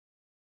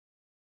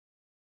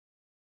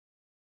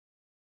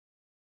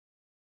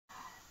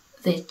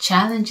the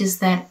challenges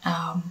that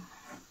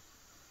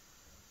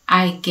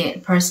I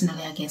get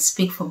personally, I can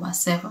speak for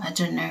myself. I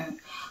don't know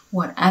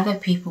what other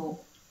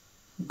people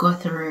go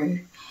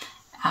through.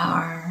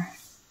 Are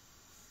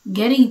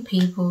getting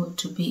people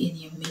to be in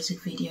your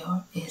music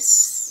video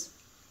is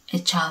a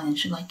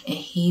challenge, like a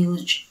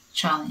huge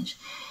challenge.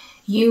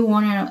 You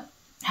want to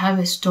have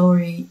a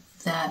story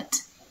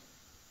that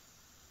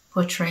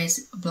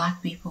portrays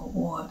Black people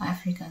or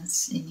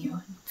Africans in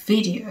your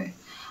video,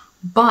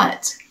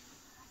 but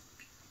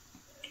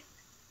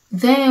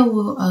they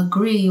will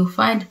agree. You'll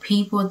find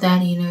people that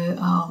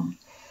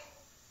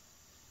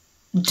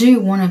do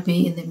want to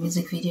be in the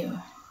music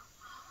video,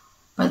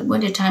 but when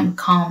the time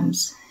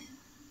comes,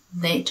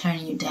 they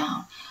turn you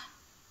down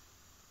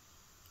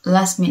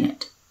last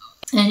minute.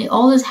 And it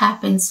always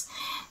happens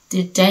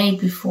the day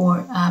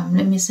before,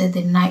 let me say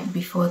the night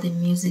before the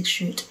music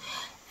shoot,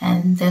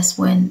 and that's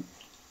when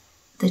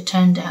they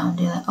turn down.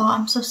 They're like, oh,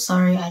 I'm so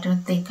sorry, I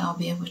don't think I'll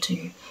be able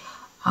to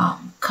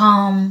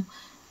come.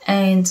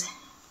 And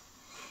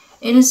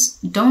it is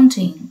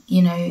daunting,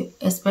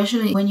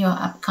 especially when you're an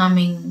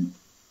upcoming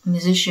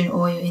musician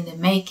or you're in the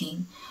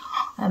making.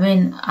 I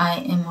mean, I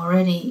am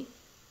already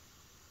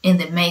in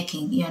the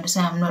making, you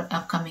understand? I'm not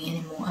upcoming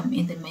anymore, I'm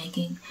in the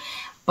making.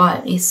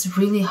 But it's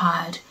really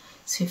hard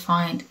to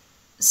find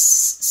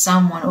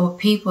someone or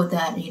people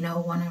that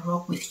want to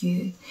rock with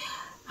you.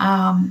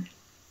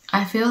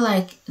 I feel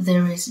like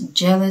there is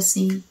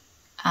jealousy,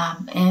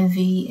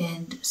 envy,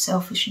 and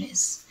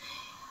selfishness,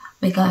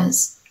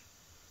 because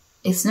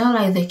it's not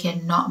like they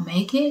cannot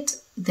make it.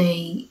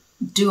 They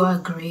do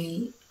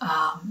agree.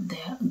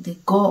 They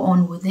go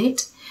on with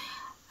it.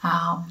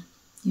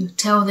 You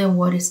tell them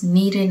what is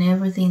needed and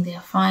everything,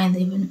 they're fine.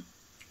 They even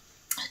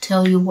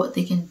tell you what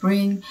they can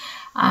bring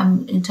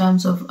in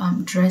terms of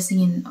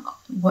dressing and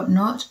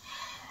whatnot.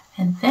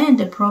 And then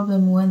the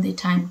problem, when the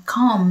time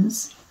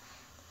comes,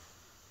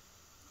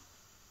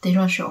 they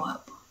don't show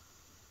up.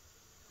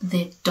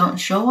 They don't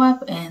show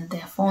up and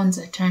their phones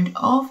are turned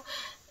off.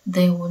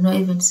 They will not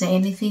even say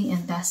anything,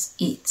 and that's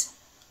it.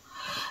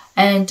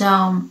 And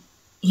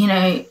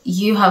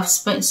you have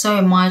spent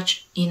so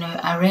much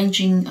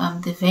arranging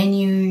the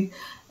venue.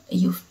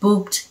 You've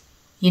booked,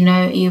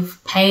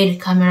 you've paid a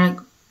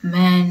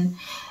cameraman.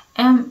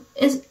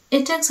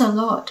 It takes a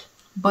lot,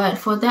 but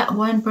for that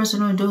one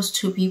person or those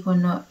two people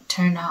not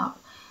turn up,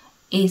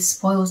 it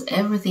spoils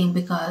everything,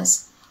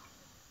 because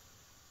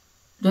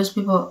those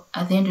people,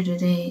 at the end of the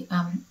day,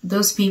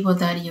 those people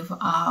that you've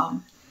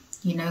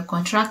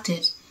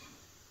contracted,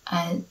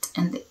 and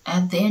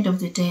at the end of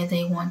the day,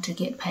 they want to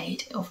get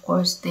paid. Of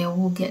course, they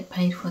will get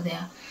paid for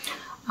their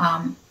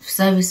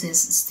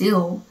services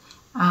still.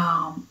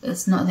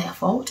 It's not their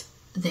fault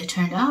they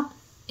turned up.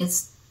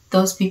 It's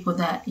those people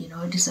that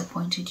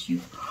disappointed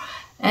you.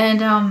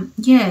 And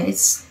yeah,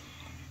 it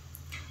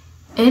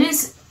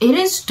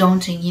is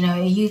daunting.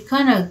 You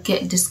kind of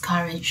get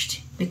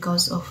discouraged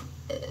because of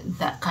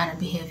that kind of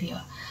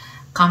behavior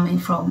coming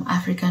from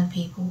African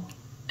people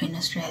in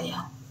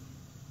Australia.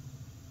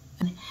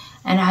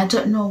 And I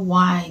don't know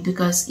why,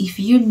 because if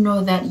you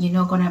know that you're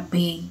not gonna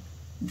be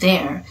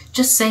there,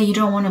 just say you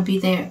don't want to be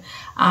there,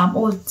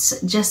 or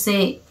just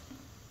say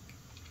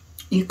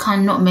you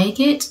cannot make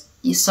it,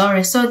 you're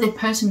sorry, so the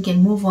person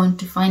can move on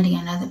to finding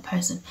another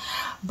person.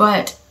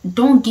 But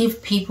don't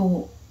give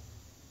people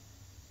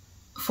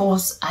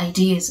false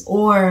ideas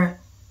or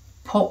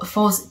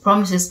false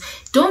promises.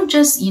 Don't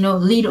just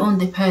lead on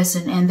the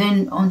person and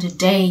then on the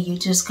day you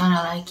just kind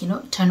of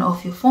like turn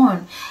off your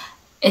phone.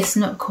 It's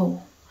not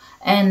cool.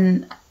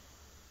 And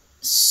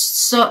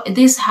so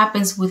this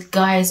happens with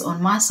guys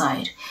on my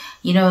side.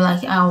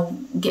 Like I'll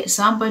get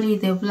somebody,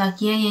 they'll be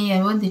like,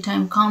 yeah, when the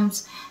time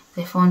comes,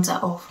 their phones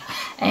are off.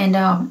 And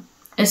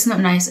it's not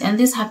nice. And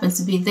this happens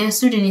to be their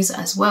Sudanese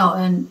as well.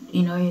 And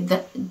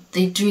that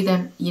they do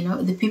that,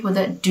 the people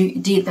that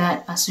did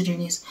that are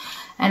Sudanese.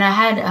 And I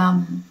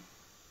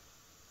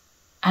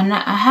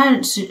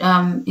had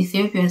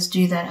Ethiopians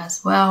do that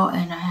as well,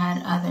 and I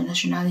had other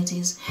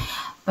nationalities,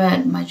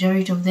 but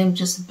majority of them,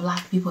 just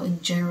Black people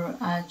in general,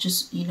 are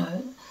just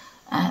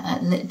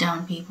let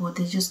down people.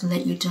 They just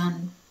let you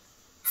down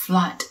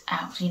flat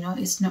out.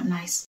 It's not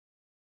nice.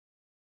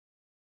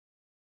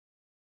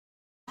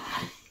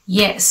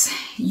 Yes,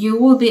 you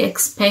will be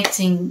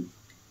expecting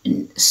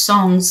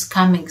songs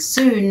coming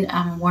soon.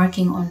 I'm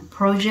working on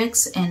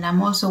projects, and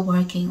I'm also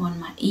working on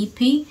my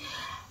EP.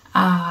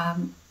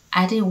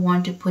 I didn't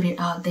want to put it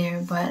out there,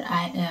 but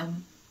I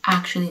am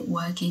actually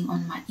working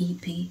on my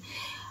EP,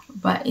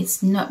 but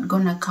it's not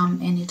gonna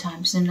come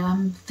anytime soon.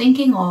 I'm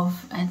thinking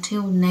of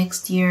until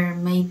next year,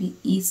 maybe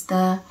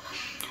Easter,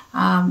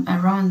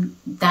 around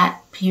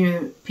that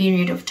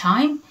period of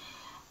time.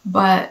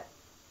 But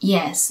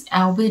yes,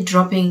 I'll be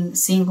dropping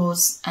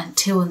singles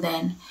until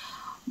then,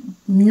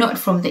 not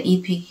from the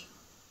EP.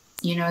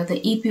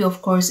 The EP,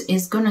 of course,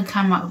 is gonna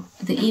come out.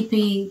 The EP,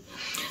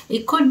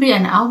 it could be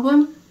an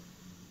album,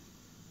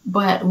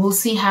 but we'll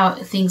see how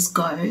things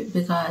go,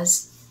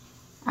 because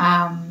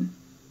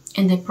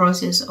in the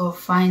process of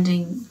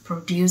finding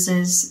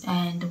producers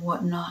and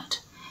whatnot,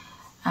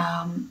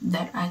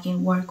 that I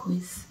can work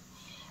with.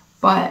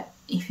 But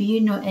if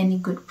you know any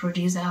good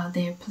producer out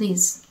there,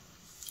 please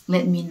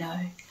let me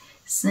know.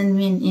 Send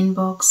me an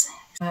inbox.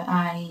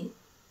 I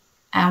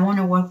want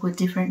to work with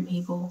different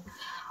people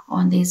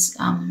on this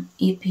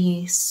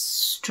EP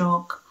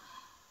stroke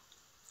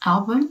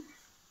album.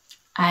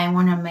 I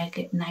want to make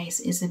it nice.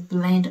 It's a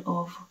blend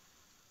of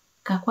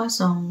Kakwa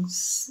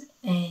songs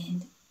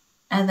and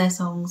other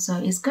songs, so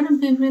it's gonna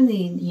be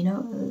really,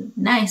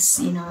 nice.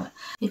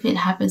 If it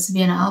happens to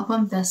be an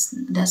album,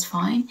 that's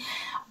fine.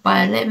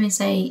 But let me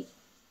say,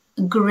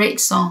 great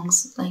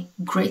songs, like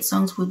great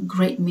songs with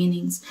great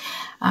meanings.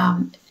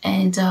 And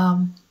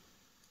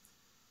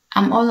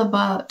I'm all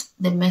about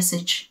the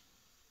message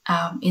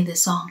in the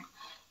song.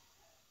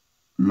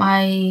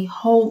 My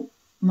whole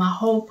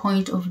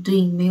point of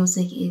doing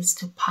music is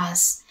to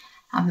pass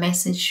a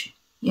message,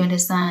 you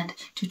understand,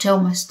 to tell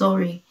my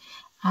story.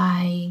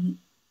 I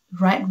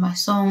write my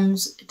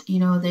songs,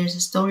 there's a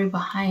story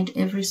behind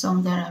every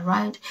song that I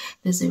write.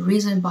 There's a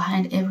reason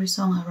behind every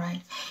song I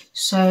write.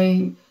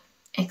 So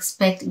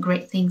expect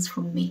great things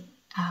from me.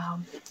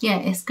 Yeah,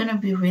 it's gonna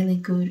be really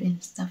good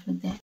and stuff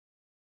like that.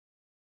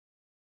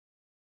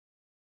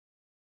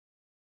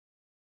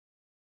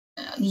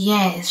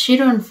 Yes,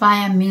 Shida on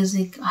Fire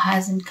music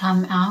hasn't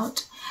come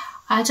out.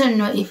 I don't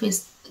know if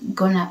it's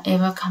gonna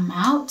ever come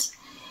out.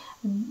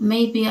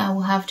 Maybe I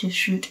will have to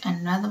shoot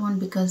another one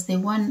because the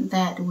one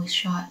that we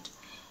shot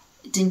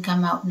didn't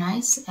come out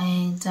nice.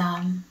 And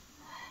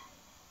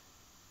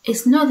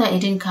it's not that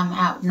it didn't come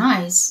out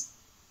nice.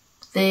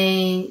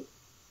 The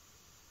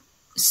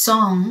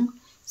song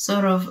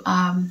sort of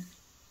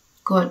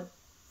got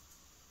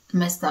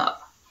messed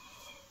up.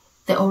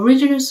 The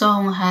original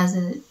song has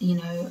a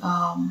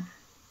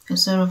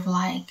sort of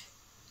like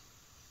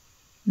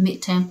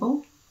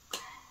mid-tempo,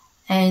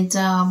 and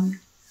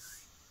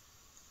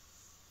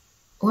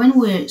when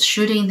we're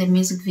shooting the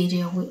music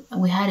video,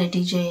 we had a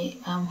DJ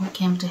who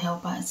came to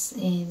help us,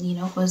 and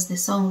because the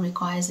song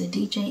requires a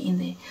DJ in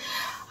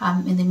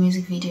the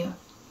music video.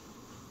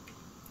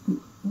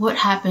 What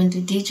happened?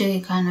 The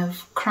DJ kind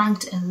of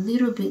cranked a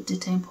little bit the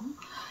tempo,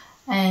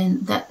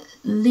 and that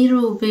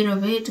little bit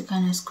of it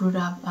kind of screwed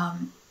up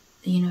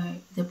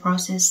the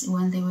process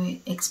when they were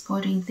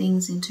exporting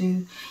things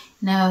into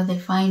now the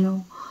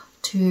final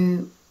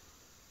to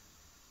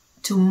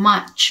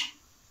match.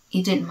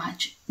 It didn't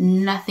match.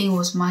 Nothing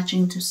was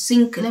matching to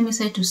sync. Let me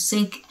say to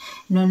sync,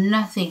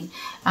 nothing.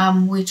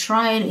 We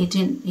tried,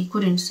 it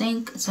couldn't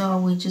sync, so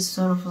we just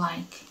sort of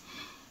like,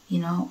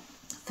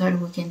 thought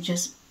we can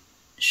just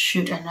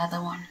shoot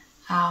another one.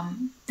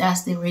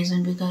 That's the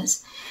reason,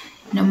 because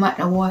no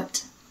matter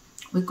what,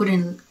 we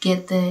couldn't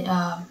get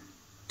the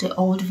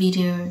old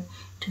video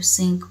to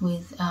sync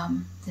with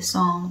the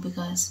song,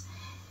 because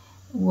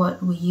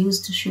what we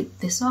used to shoot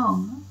the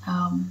song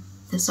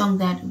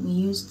that we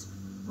used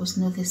was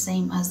not the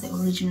same as the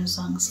original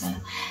song. So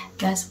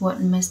that's what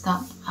messed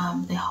up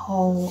the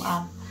whole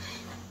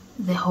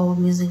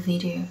music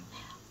video.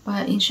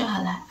 But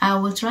inshallah, I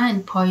will try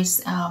and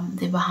post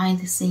the behind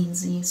the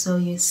scenes so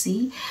you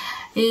see.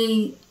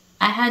 I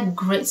had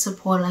great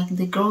support. Like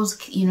the girls,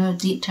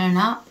 did turn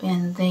up,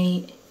 and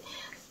they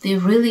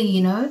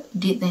really,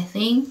 did their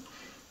thing.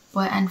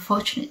 But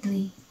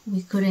unfortunately,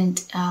 we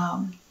couldn't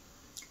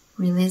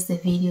release the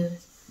video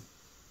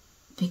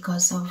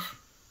because of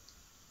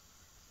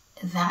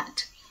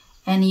that.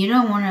 And you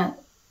don't want to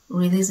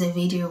release a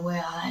video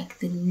where like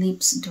the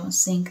lips don't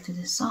sync to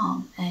the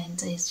song,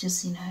 and it's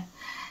just,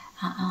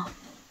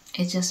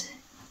 it's just,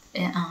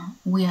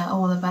 we are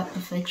all about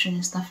perfection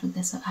and stuff like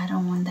that, so I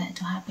don't want that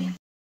to happen.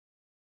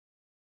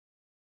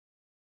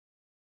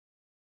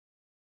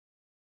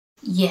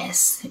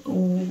 Yes,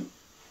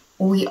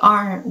 we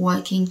are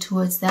working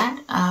towards that.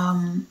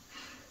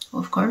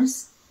 Of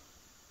course,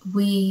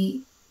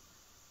 we're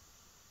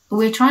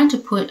trying to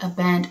put a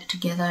band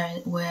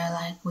together where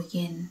like we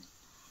can,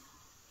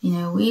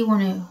 we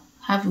want to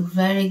have a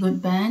very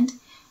good band.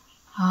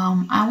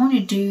 I want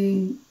to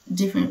do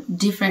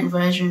different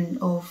version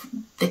of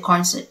the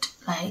concert.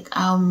 Like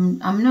I'm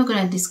not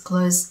gonna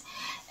disclose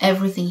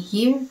everything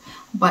here,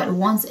 but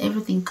once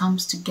everything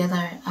comes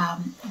together,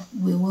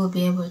 we will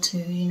be able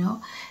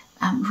to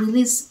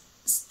release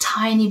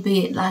tiny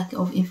bit like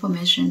of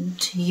information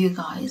to you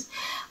guys.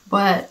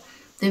 But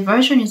the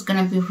version is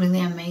gonna be really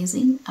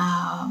amazing.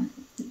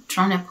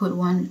 Trying to put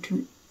 1 or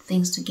 2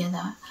 things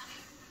together,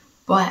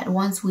 but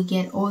once we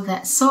get all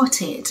that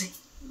sorted,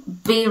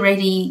 be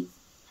ready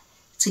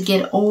to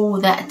get all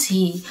that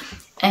tea.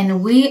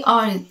 And we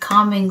are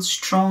coming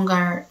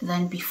stronger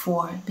than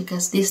before,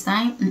 because this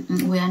time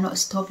we are not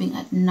stopping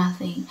at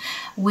nothing.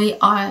 We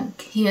are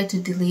here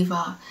to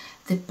deliver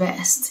the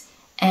best,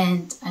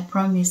 and I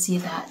promise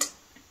you that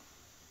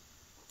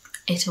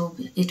it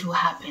will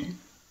happen.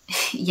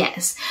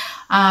 Yes.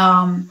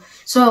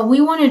 So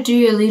we want to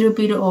do a little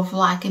bit of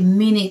like a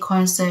mini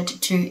concert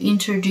to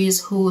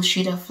introduce who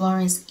Shida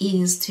Florence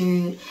is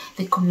to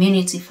the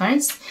community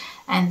first,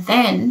 and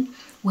then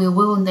we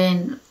will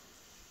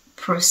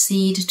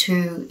proceed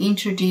to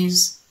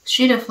introduce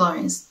Shida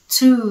Florence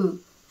to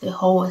the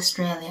whole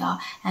Australia,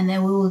 and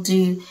then we will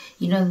do,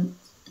 you know,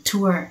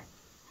 tour.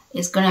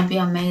 It's gonna be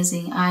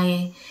amazing.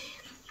 I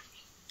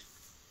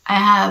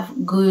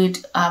have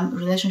good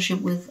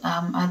relationship with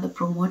other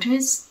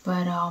promoters,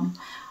 but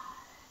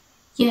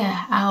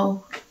yeah,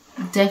 I'll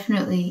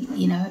definitely,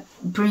 you know,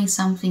 bring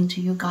something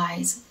to you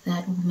guys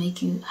that will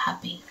make you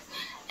happy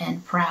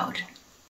and proud.